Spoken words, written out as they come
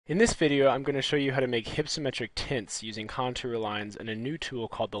In this video, I'm going to show you how to make hypsometric tints using contour lines and a new tool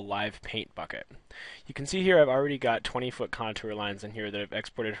called the Live Paint Bucket. You can see here I've already got 20-foot contour lines in here that I've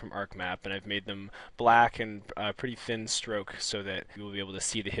exported from ArcMap, and I've made them black and pretty thin stroke so that you will be able to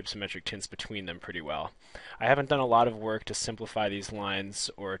see the hypsometric tints between them pretty well. I haven't done a lot of work to simplify these lines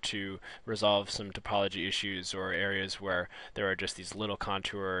or to resolve some topology issues or areas where there are just these little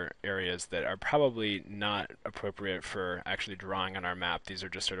contour areas that are probably not appropriate for actually drawing on our map. These are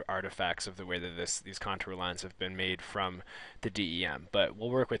just sort of artifacts of the way that these contour lines have been made from the DEM. But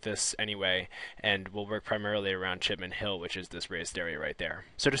we'll work with this anyway, and we'll work primarily around Chipman Hill, which is this raised area right there.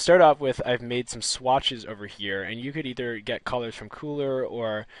 So to start off with, I've made some swatches over here, and you could either get colors from Cooler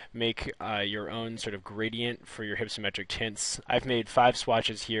or make your own sort of gradient for your hypsometric tints. I've made 5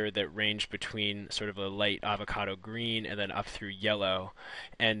 swatches here that range between sort of a light avocado green and then up through yellow,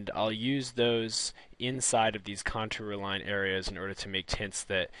 and I'll use those inside of these contour line areas in order to make tints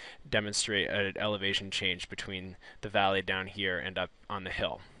that demonstrate an elevation change between the valley down here and up on the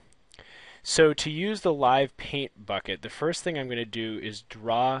hill. So to use the Live Paint Bucket, the first thing I'm going to do is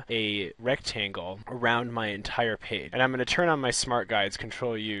draw a rectangle around my entire page. And I'm going to turn on my Smart Guides,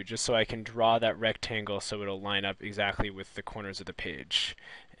 Control U, just so I can draw that rectangle so it'll line up exactly with the corners of the page.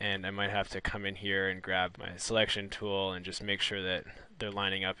 And I might have to come in here and grab my selection tool and just make sure that they're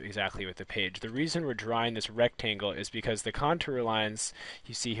lining up exactly with the page. The reason we're drawing this rectangle is because the contour lines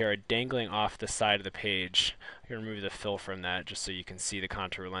you see here are dangling off the side of the page. I'm going to remove the fill from that just so you can see the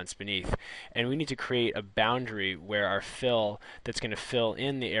contour lines beneath. And we need to create a boundary where our fill that's going to fill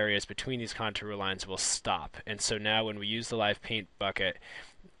in the areas between these contour lines will stop. And so now when we use the Live Paint Bucket,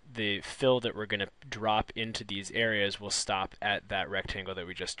 the fill that we're going to drop into these areas will stop at that rectangle that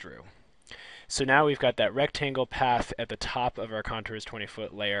we just drew. So now we've got that rectangle path at the top of our contours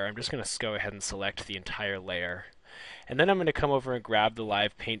 20-foot layer. I'm just going to go ahead and select the entire layer. And then I'm going to come over and grab the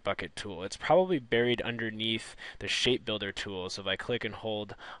Live Paint Bucket tool. It's probably buried underneath the Shape Builder tool. So if I click and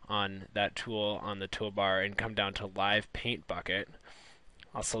hold on that tool on the toolbar and come down to Live Paint Bucket,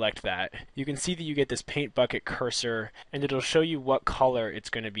 I'll select that. You can see that you get this paint bucket cursor, and it'll show you what color it's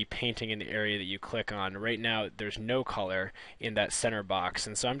going to be painting in the area that you click on. Right now there's no color in that center box,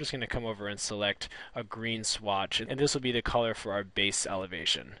 and so I'm just going to come over and select a green swatch, and this will be the color for our base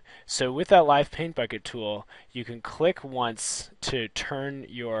elevation. So with that Live Paint Bucket tool, you can click once to turn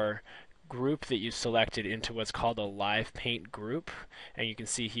your group that you selected into what's called a Live Paint group, and you can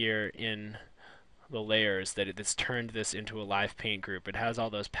see here in the layers that it's turned this into a Live Paint group. It has all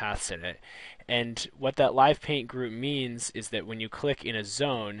those paths in it. And what that Live Paint group means is that when you click in a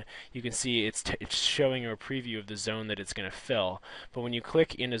zone, you can see it's showing a preview of the zone that it's going to fill. But when you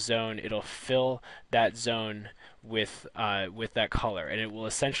click in a zone, it'll fill that zone with that color, and it will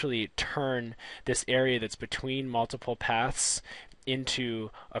essentially turn this area that's between multiple paths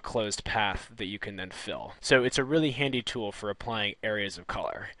into a closed path that you can then fill. So it's a really handy tool for applying areas of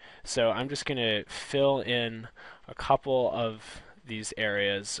color. So I'm just going to fill in a couple of these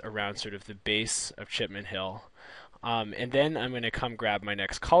areas around sort of the base of Chipman Hill. And then I'm going to come grab my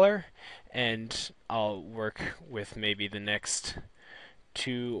next color, and I'll work with maybe the next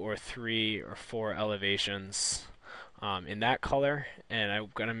 2 or 3 or 4 elevations in that color, and I'm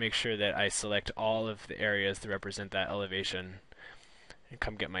going to make sure that I select all of the areas that represent that elevation. And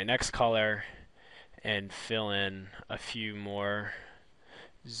come get my next color and fill in a few more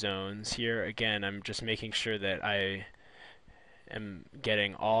zones here. Again, I'm just making sure that I am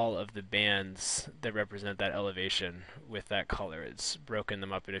getting all of the bands that represent that elevation with that color. It's broken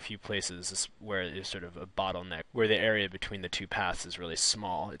them up in a few places where there's sort of a bottleneck, where the area between the two paths is really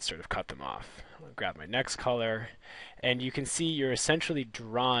small. It's sort of cut them off. I'll grab my next color, and you can see you're essentially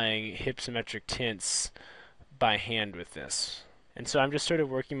drawing hypsometric tints by hand with this. And so I'm just sort of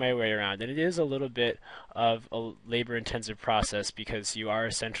working my way around, and it is a little bit of a labor-intensive process because you are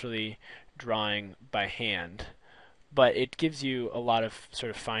essentially drawing by hand, but it gives you a lot of sort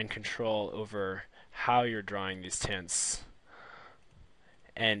of fine control over how you're drawing these tints.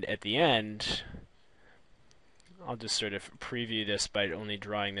 And at the end, I'll just sort of preview this by only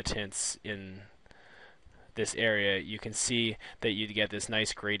drawing the tints in this area. You can see that you get this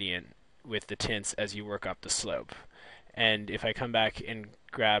nice gradient with the tints as you work up the slope. And if I come back and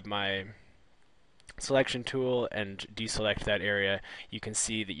grab my selection tool and deselect that area, you can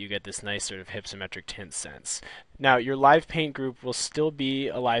see that you get this nice sort of hypsometric tint sense. Now, your live paint group will still be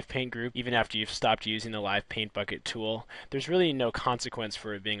a live paint group even after you've stopped using the live paint bucket tool. There's really no consequence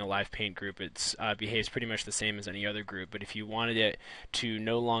for it being a live paint group. It behaves pretty much the same as any other group, but if you wanted it to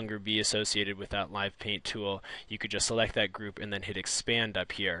no longer be associated with that live paint tool, you could just select that group and then hit expand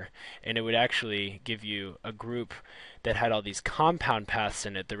up here, and it would actually give you a group that had all these compound paths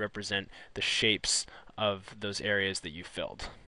in it that represent the shapes of those areas that you filled.